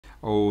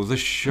Oh, the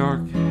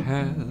shark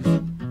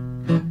has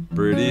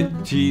pretty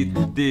teeth,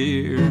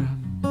 dear,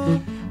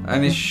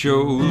 and he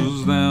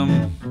shows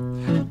them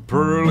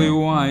pearly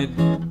white.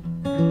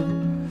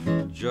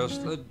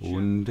 Just a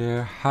und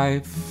der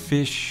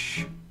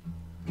Haifisch,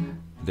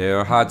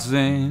 der hat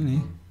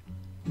seine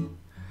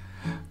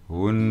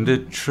und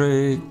der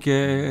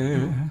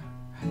Träger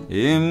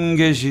im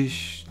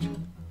Gesicht.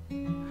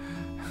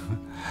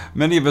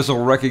 Many of us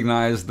will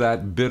recognize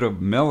that bit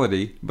of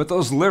melody, but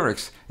those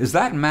lyrics, is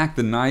that Mack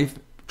the Knife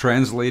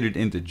translated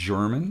into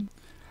German?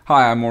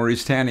 Hi, I'm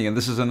Maurice Tanny, and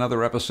this is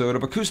another episode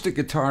of Acoustic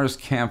Guitar's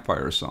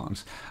Campfire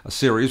Songs, a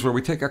series where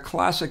we take a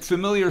classic,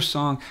 familiar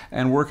song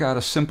and work out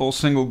a simple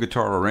single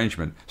guitar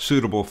arrangement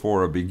suitable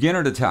for a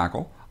beginner to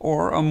tackle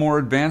or a more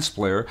advanced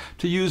player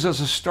to use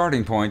as a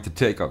starting point to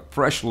take a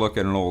fresh look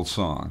at an old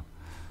song.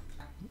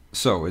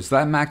 So, is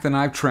that Mack the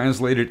Knife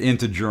translated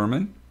into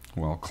German?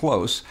 Well,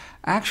 close.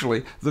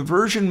 Actually, the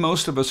version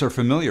most of us are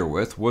familiar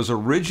with was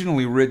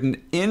originally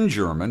written in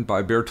German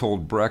by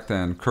Bertolt Brecht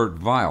and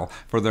Kurt Weill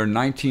for their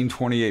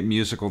 1928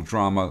 musical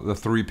drama, The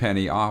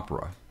Threepenny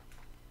Opera.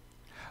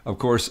 Of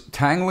course,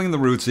 tangling the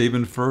roots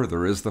even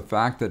further is the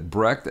fact that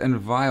Brecht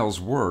and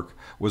Weill's work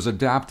was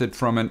adapted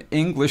from an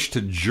English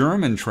to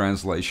German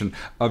translation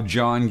of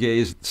John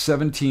Gay's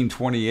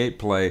 1728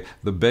 play,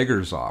 The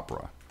Beggar's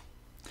Opera.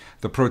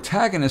 The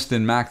protagonist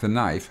in Mack the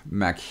Knife,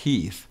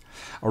 Macheath,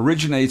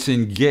 originates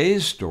in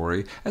Gay's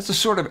story as a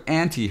sort of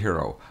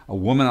anti-hero, a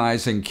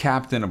womanizing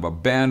captain of a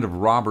band of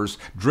robbers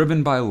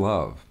driven by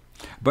love.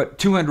 But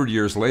 200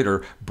 years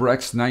later,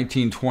 Brecht's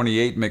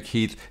 1928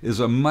 Macheath is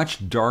a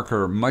much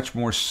darker, much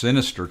more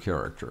sinister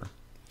character.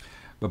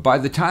 But by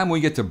the time we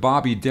get to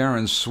Bobby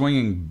Darin's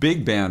swinging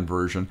big band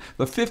version,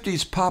 the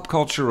 50s pop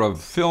culture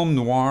of film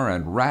noir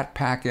and Rat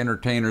Pack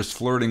entertainers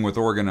flirting with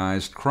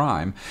organized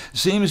crime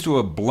seems to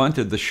have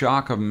blunted the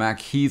shock of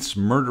Macheath's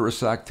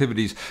murderous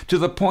activities to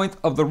the point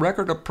of the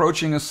record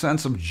approaching a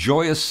sense of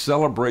joyous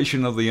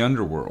celebration of the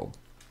underworld.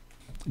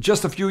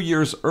 Just a few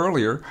years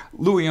earlier,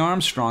 Louis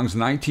Armstrong's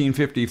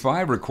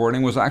 1955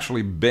 recording was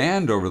actually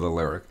banned over the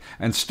lyric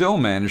and still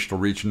managed to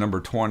reach number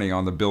 20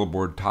 on the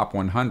Billboard Top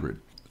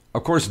 100.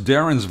 Of course,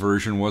 Darin's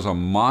version was a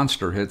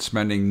monster hit,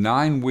 spending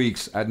 9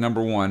 weeks at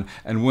number 1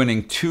 and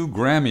winning 2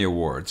 Grammy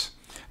Awards.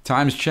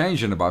 Times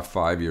changed in about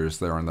 5 years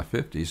there in the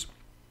 50s.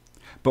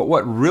 But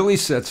what really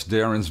sets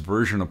Darin's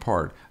version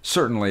apart,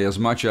 certainly as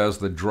much as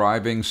the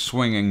driving,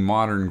 swinging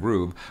modern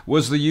groove,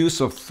 was the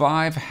use of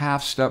 5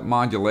 half-step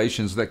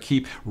modulations that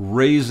keep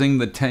raising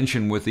the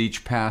tension with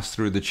each pass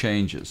through the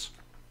changes.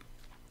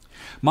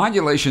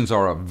 Modulations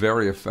are a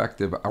very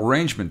effective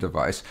arrangement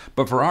device,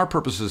 but for our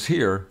purposes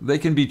here, they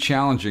can be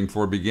challenging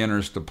for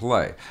beginners to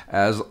play,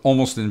 as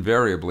almost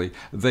invariably,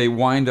 they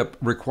wind up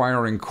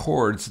requiring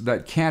chords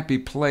that can't be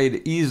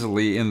played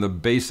easily in the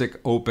basic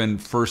open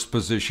first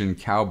position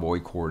cowboy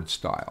chord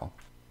style.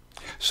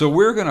 So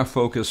we're going to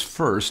focus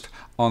first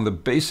on the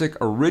basic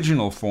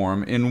original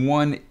form in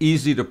one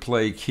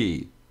easy-to-play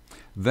key.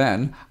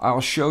 Then, I'll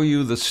show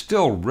you the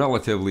still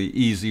relatively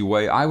easy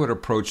way I would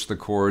approach the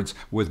chords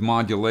with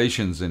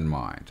modulations in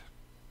mind.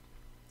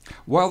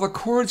 While the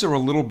chords are a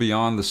little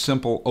beyond the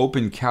simple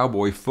open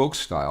cowboy folk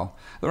style,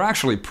 they're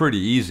actually pretty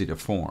easy to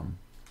form.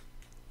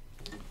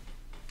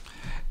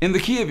 In the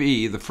key of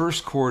E, the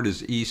first chord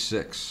is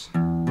E6.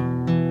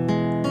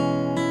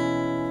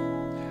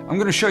 I'm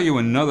going to show you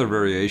another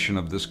variation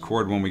of this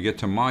chord when we get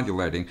to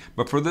modulating,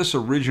 but for this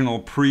original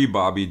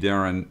pre-Bobby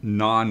Darin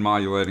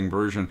non-modulating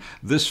version,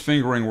 this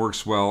fingering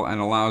works well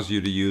and allows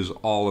you to use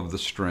all of the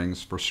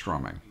strings for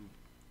strumming.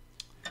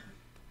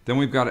 Then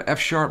we've got an F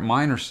sharp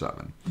minor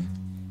 7.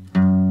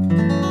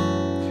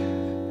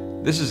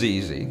 This is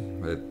easy.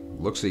 It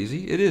looks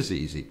easy. It is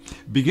easy.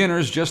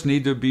 Beginners just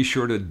need to be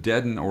sure to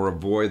deaden or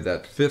avoid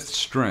that 5th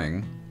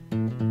string,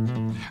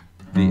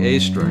 the A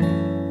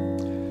string.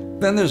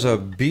 Then there's a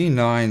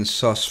B9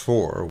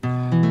 sus4.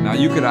 Now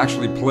you could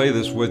actually play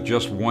this with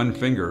just one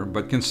finger,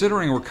 but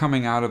considering we're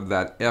coming out of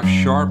that F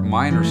sharp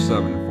minor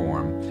 7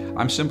 form,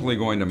 I'm simply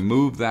going to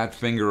move that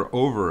finger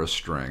over a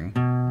string,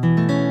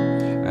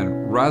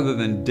 and rather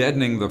than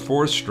deadening the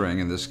 4th string,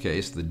 in this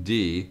case the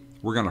D,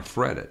 we're going to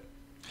fret it.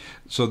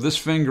 So this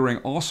fingering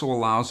also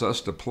allows us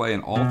to play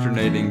an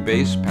alternating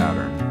bass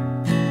pattern.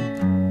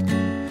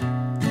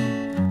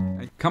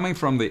 Coming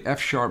from the F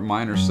sharp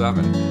minor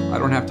 7, I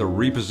don't have to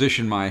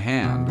reposition my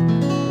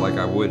hand like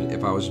I would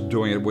if I was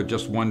doing it with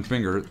just one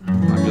finger.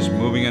 I'm just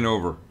moving it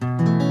over.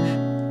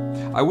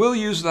 I will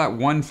use that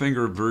one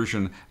finger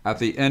version at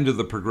the end of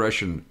the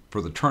progression for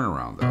the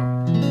turnaround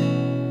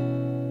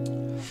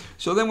though.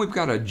 So then we've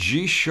got a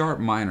G sharp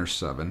minor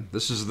 7.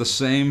 This is the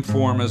same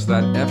form as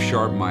that F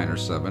sharp minor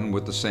 7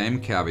 with the same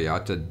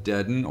caveat to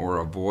deaden or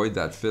avoid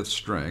that 5th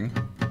string.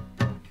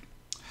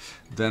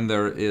 Then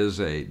there is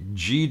a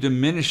G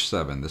diminished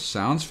 7. This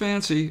sounds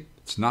fancy.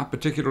 It's not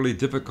particularly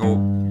difficult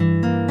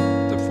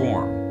to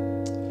form.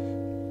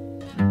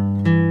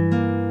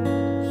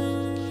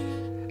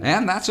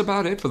 And that's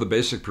about it for the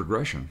basic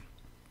progression.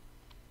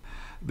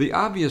 The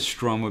obvious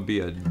strum would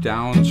be a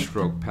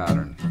downstroke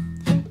pattern.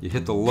 You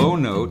hit the low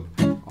note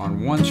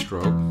on one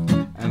stroke,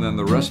 and then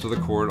the rest of the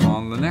chord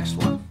on the next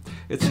one.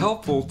 It's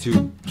helpful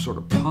to sort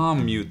of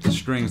palm mute the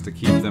strings to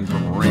keep them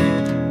from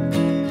ringing.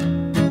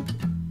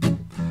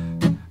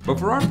 But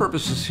for our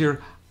purposes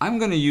here, I'm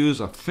going to use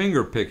a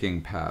finger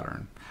picking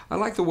pattern. I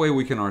like the way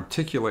we can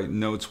articulate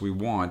notes we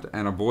want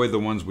and avoid the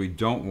ones we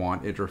don't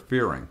want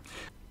interfering.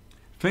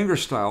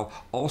 Fingerstyle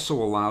also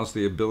allows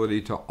the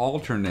ability to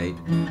alternate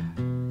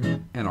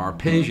an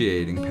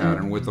arpeggiating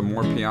pattern with a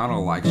more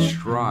piano-like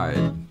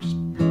stride,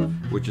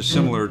 which is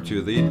similar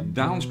to the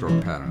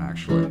downstroke pattern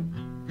actually.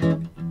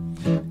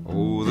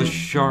 Oh, the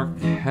shark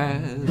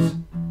has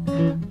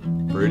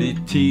pretty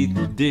teeth,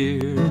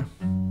 dear,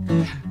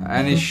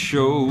 and he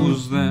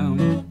shows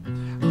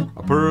them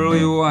a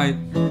pearly white.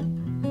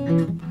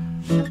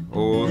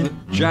 Oh, the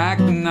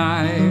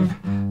jackknife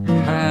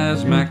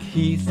has Mack,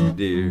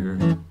 dear,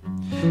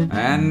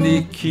 and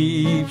he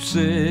keeps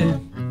it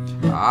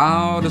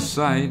out of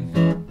sight.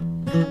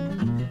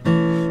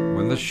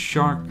 When the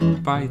shark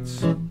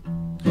bites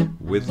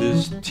with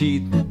his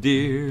teeth,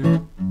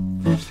 dear,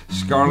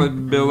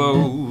 scarlet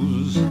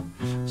billows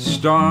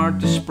start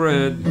to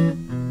spread.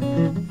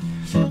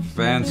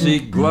 Fancy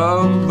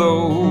glove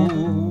though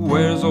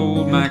wears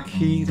old Mack,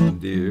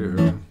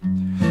 dear,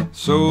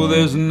 so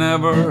there's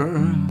never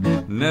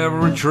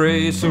a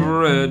trace of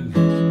red.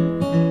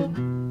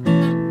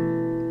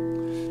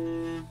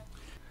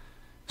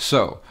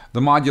 So,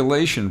 the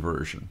modulation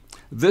version.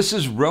 This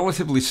is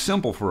relatively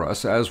simple for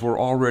us as we're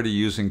already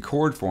using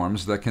chord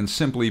forms that can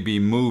simply be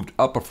moved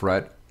up a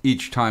fret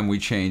each time we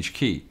change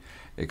key,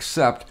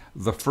 except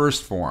the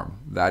first form,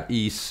 that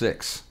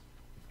E6.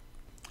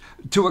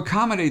 To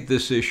accommodate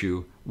this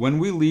issue, when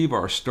we leave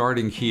our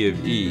starting key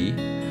of E,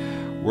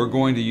 we're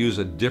going to use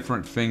a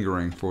different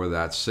fingering for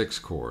that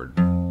 6th chord.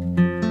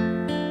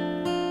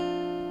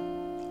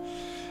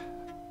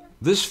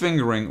 This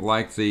fingering,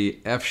 like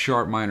the F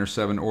sharp minor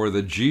 7 or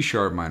the G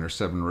sharp minor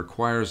 7,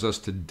 requires us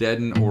to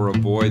deaden or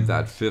avoid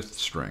that 5th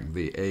string,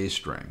 the A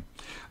string.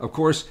 Of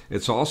course,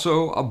 it's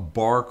also a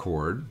bar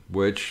chord,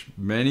 which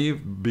many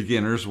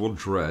beginners will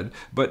dread,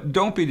 but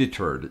don't be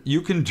deterred.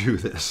 You can do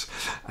this.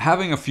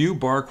 Having a few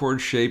bar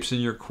chord shapes in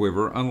your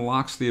quiver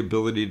unlocks the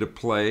ability to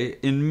play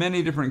in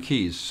many different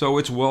keys, so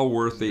it's well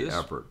worth the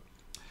effort.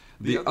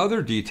 The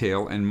other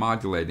detail in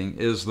modulating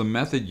is the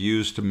method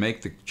used to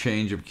make the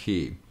change of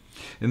key.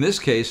 In this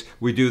case,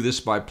 we do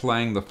this by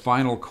playing the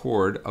final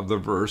chord of the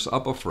verse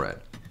up a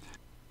fret.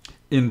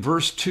 In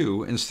verse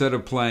 2, instead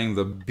of playing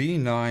the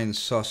B9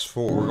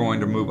 sus4, we're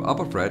going to move up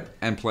a fret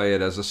and play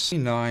it as a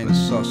C9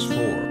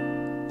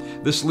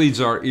 sus4. This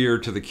leads our ear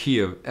to the key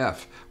of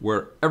F,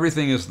 where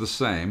everything is the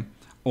same,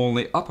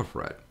 only up a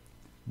fret.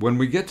 When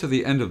we get to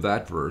the end of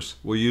that verse,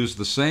 we'll use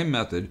the same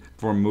method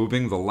for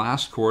moving the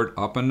last chord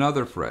up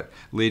another fret,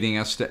 leading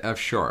us to F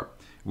sharp.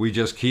 We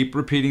just keep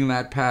repeating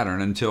that pattern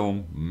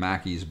until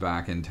Mackie's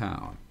back in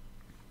town.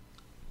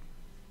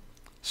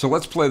 So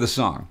let's play the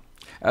song.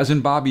 As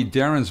in Bobby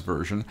Darin's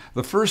version,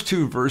 the first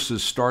 2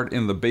 verses start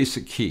in the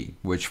basic key,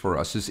 which for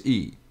us is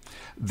E.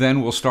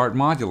 Then we'll start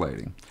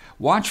modulating.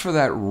 Watch for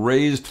that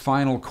raised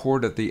final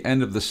chord at the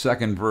end of the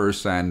 2nd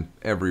verse and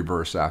every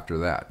verse after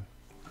that.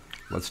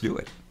 Let's do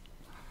it.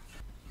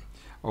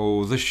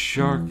 Oh, the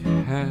shark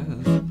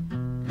has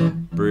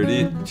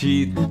pretty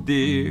teeth,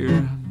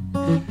 dear,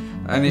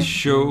 and he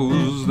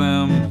shows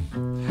them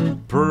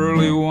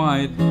pearly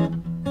white.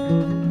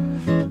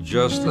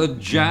 Just a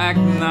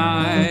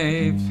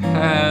jackknife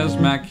has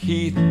Mack,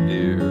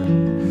 dear,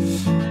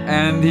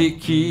 and he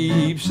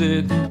keeps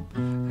it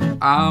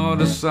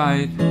out of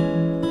sight.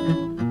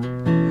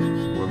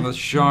 When the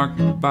shark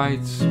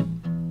bites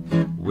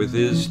with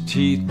his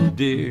teeth,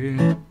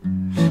 dear,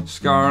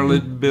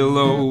 scarlet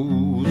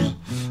billows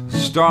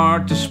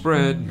start to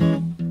spread.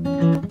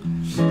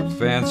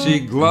 Fancy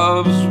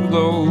gloves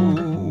though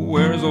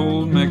wears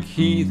old Mack,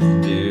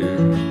 dear,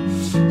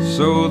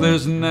 so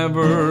there's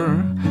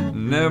never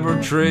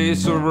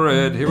trace of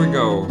red. Here we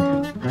go.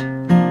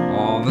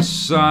 On the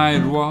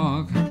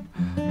sidewalk,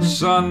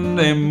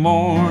 Sunday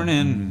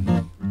morning,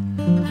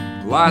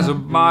 lies a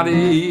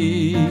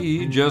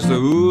body just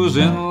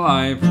oozing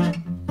life.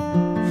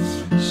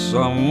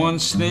 Someone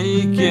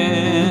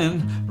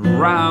sneaking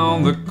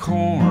round the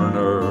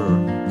corner.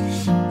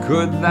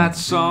 Could that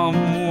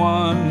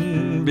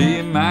someone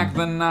be Mack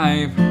the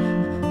Knife?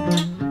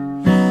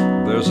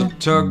 There's a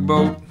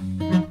tugboat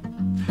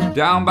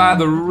down by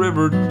the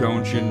river,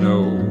 don't you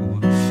know?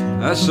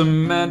 A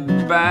cement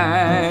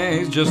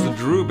bag's just a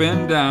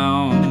drooping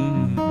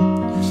down.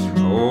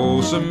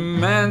 Oh,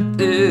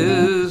 cement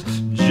is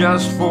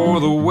just for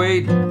the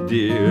weight,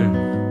 dear.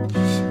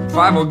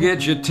 5 will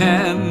get you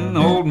 10,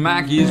 old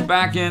Mackie's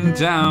back in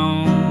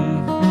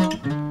town.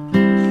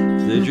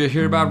 Did you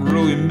hear about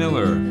Rudy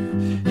Miller?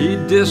 He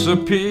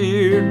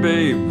disappeared,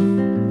 babe,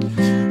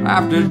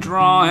 after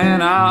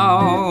drawing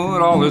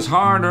out all his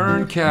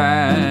hard-earned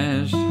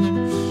cash.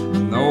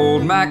 And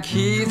old Mack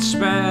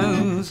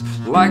spends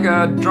like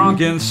a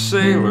drunken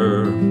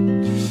sailor.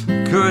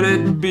 Could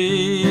it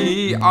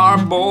be our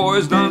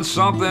boy's done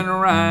something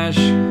rash?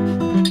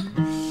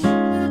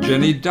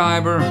 Jenny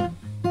Diver,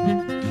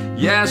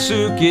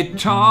 Yasuki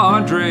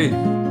Tawdry,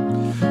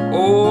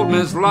 old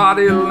Miss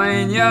Lottie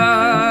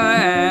Lania,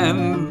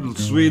 and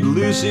sweet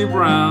Lucy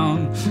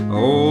Brown.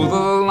 Oh,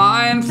 the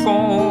line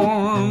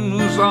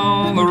forms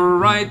on the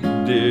right,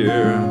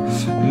 dear,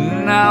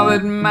 now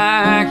that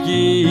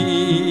Mackie's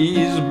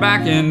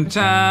back in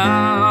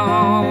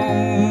town.